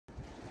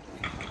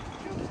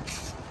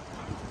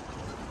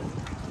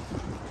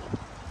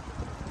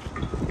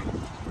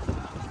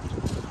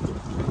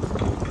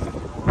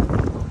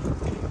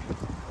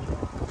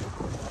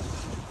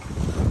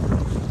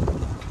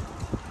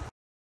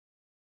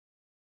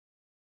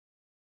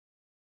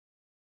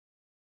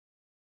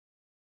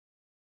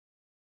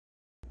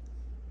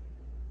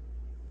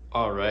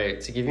All right,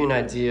 to give you an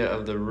idea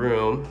of the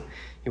room,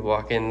 you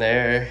walk in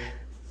there,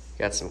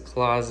 got some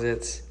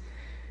closets,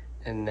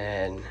 and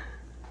then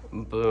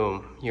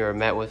boom, you are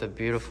met with a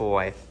beautiful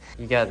wife.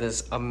 You got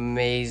this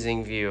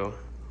amazing view.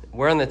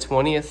 We're on the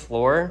 20th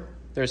floor.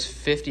 There's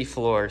 50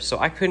 floors, so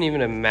I couldn't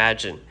even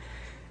imagine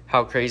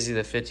how crazy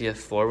the 50th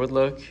floor would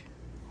look.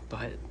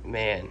 But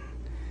man,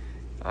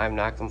 I'm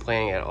not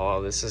complaining at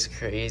all. This is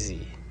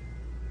crazy.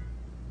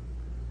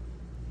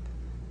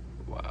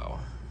 Wow.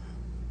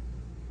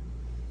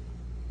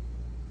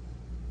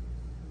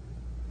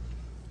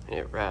 And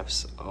it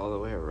wraps all the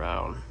way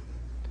around.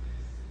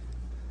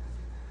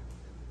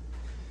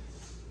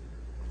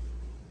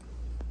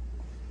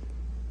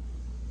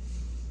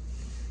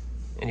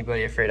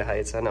 Anybody afraid of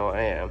heights? I know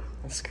I am.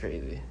 That's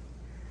crazy.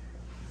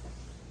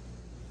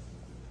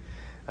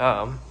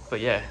 But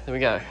yeah, then we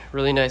got a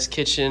really nice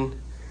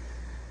kitchen.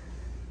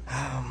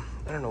 I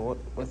don't know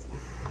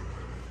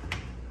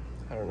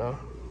I don't know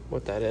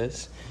what that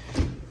is.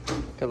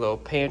 Got a little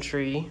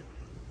pantry,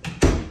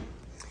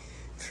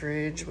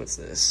 fridge. What's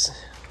this?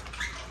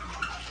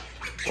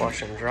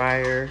 Washer and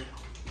dryer.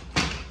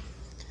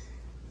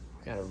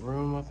 Got a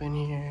room up in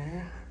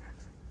here.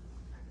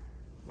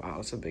 Wow,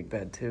 it's a big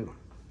bed too.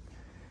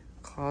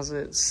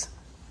 Closets.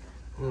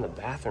 And the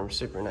bathroom's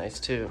super nice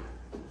too.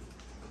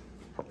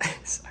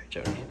 Sorry,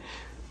 Jody. Did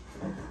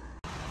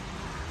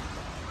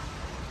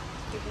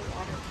the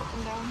water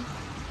come down?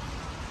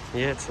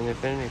 Yeah, it's an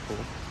infinity pool.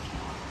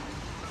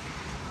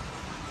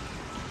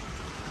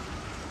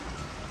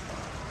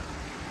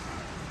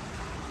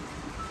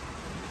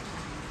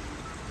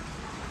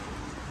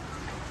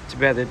 Too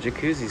bad the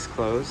jacuzzi's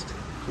closed.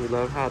 We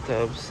love hot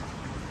tubs.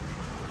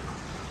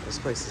 This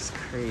place is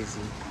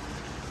crazy.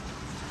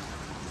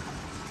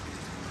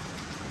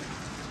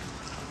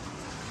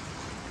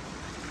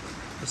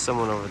 There's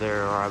someone over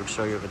there, or I would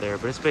show you over there,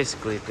 but it's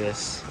basically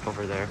this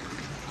over there.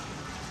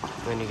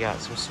 And then you got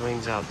some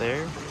swings out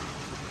there.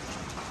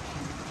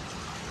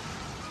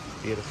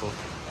 Beautiful.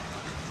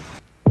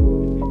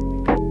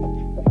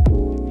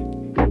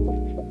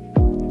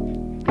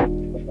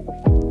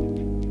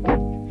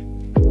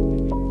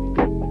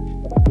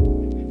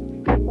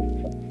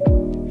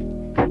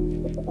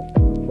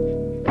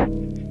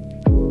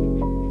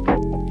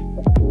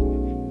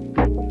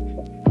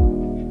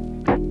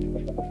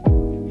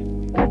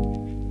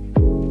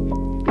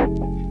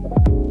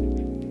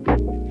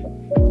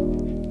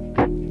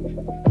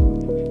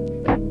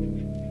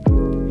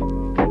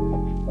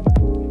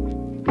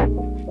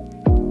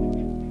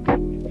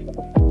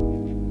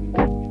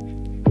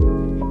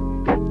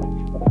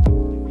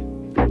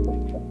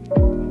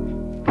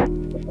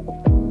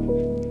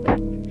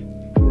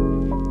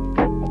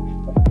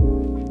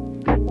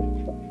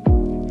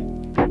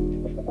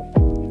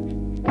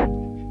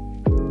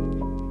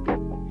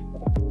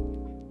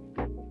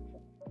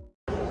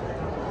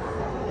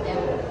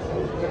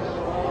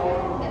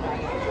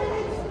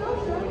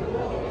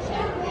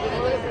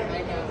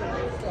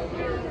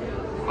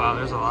 Wow,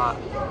 there's a lot.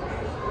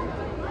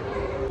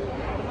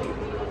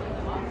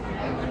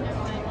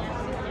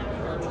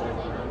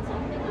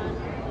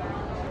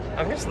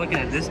 I'm just looking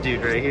at this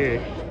dude right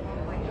here.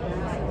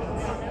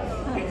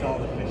 It's all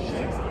the fish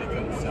sticks that they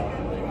couldn't sell.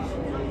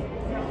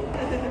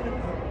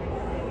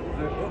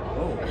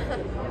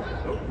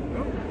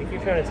 You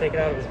keep trying to take it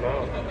out of his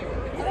mouth.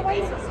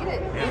 Otherwise, eat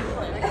it. Yeah.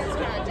 It's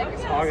gonna take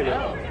us Hog it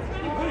out. up.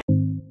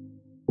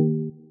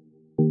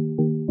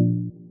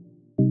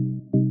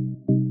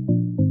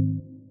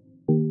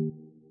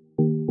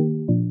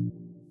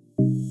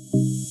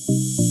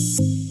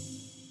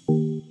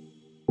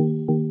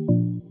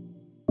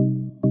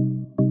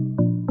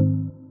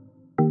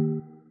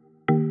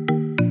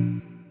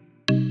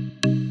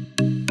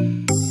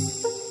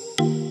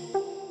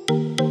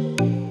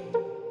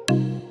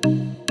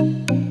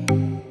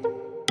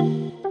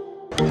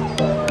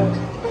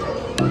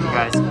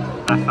 Guys,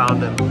 I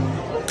found him.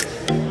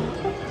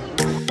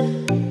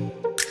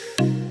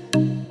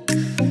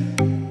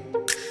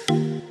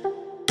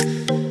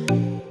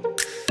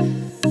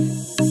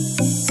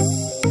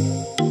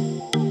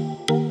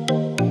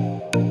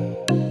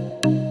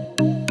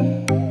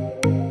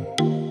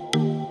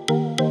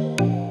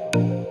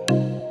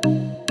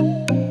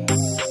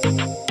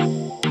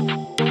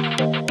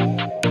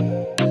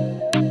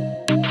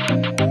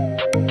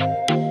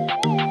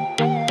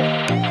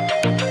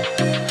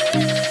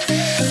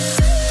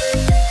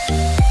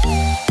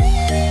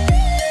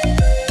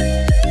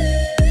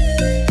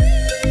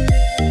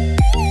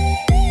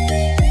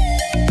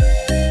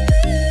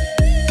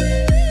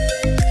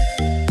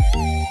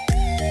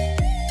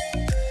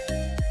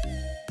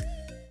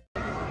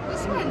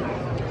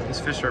 These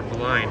fish are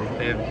blind.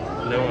 They have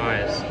no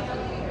eyes.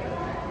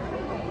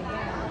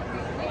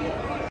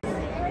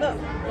 Look,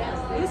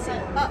 Lucy,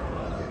 up.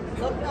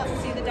 Look up.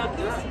 See the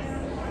duckies?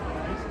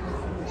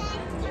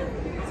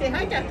 Say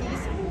hi,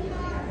 duckies.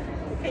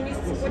 Can you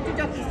see what the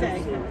duckies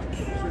say?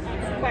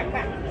 Quack,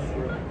 quack.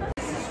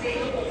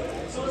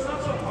 So it's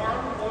not so hard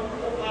for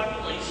vulnerable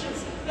populations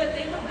that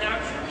they would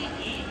naturally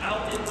eat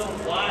out in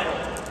the wild.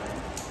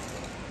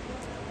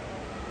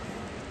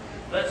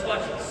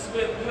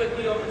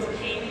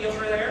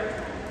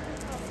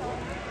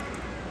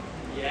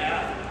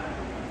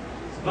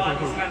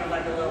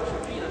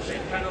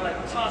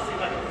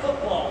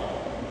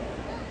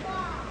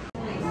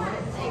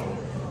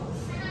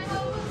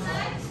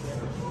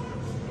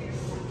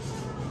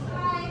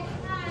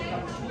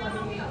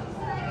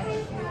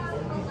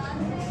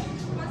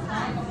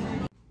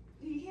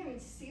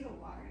 see the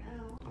water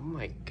now. Oh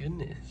my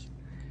goodness.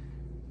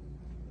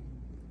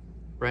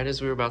 Right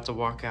as we were about to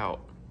walk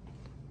out.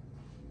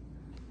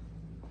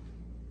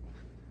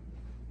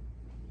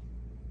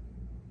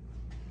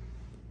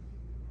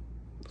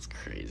 That's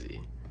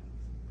crazy.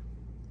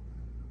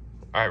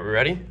 All right, we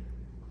ready?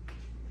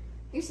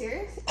 You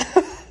serious?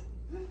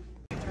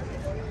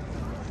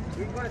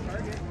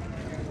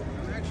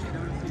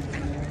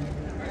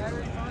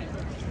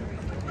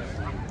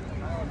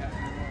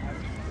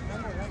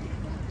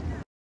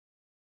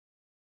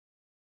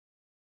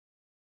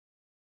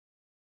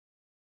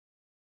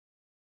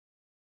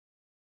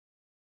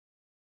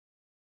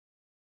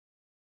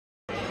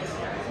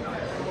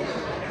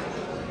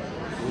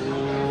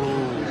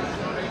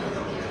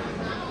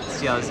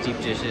 See how this deep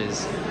dish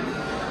is.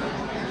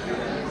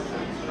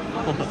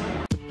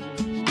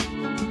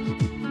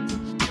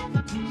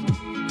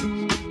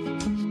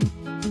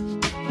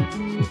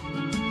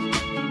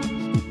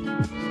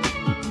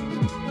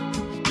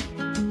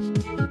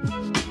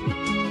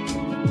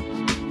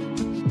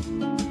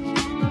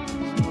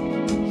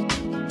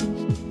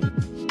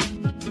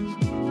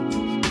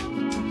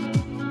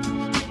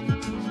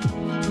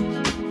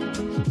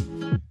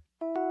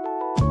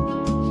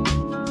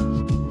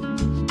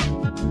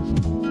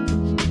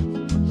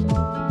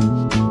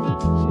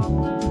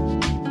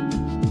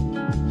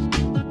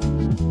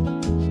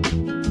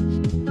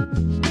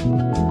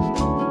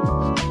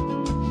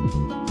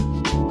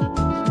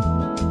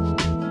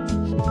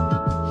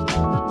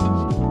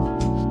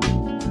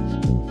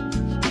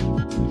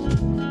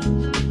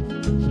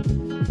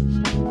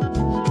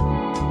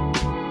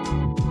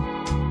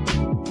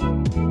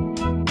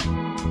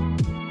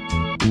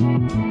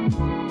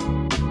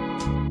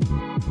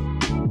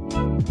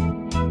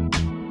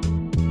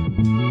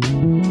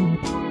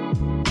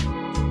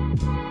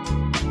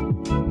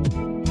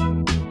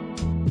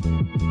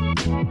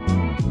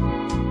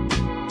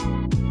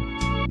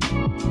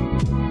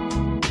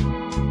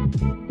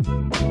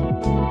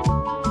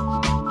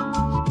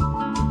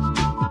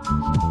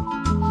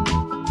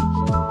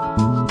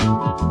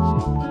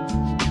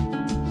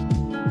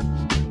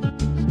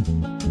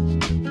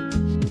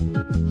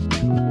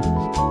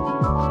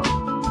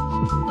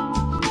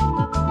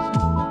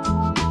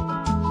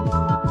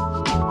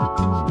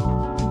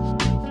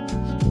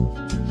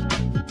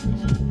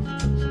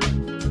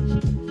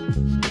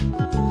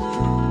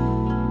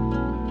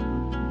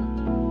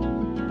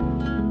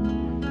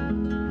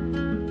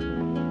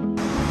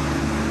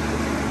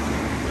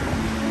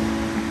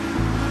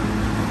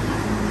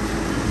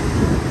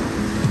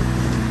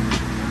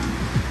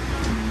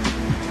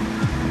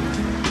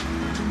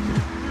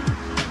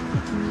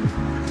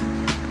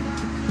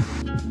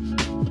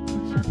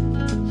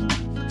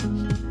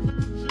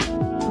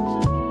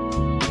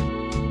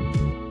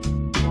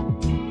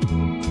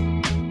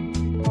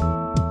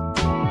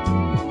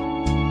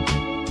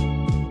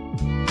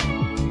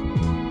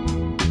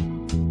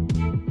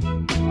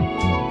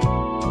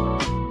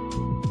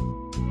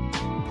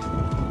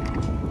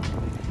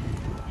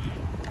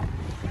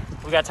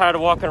 We got tired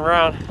of walking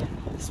around,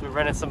 so we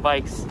rented some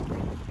bikes.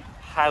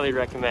 Highly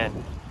recommend.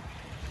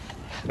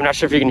 I'm not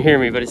sure if you can hear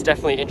me, but it's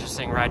definitely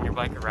interesting riding your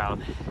bike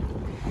around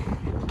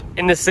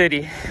in the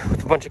city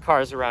with a bunch of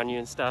cars around you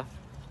and stuff.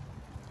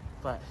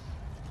 But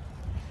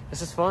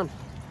this is fun.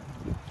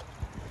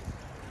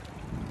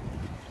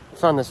 I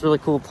found this really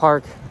cool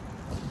park.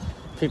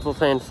 People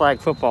playing flag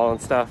football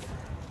and stuff.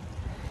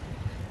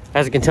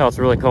 As you can tell, it's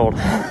really cold.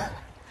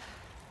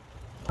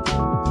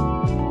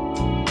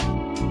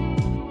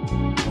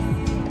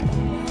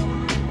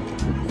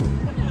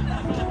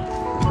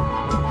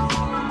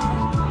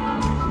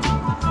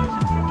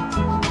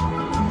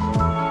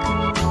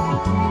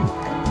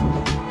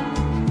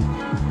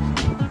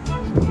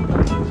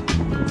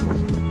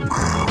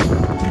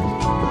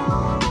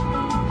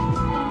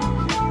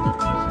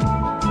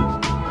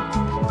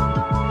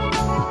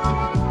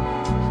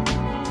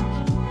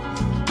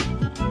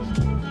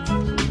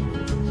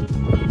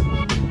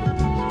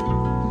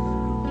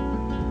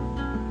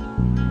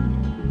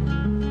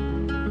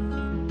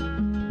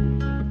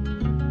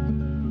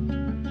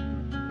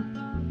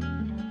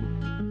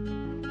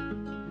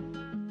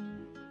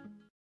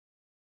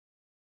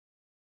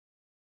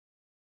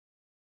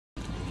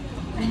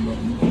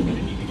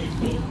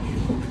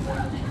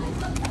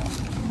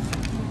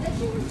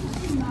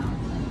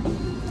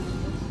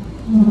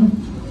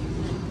 Mm-hmm.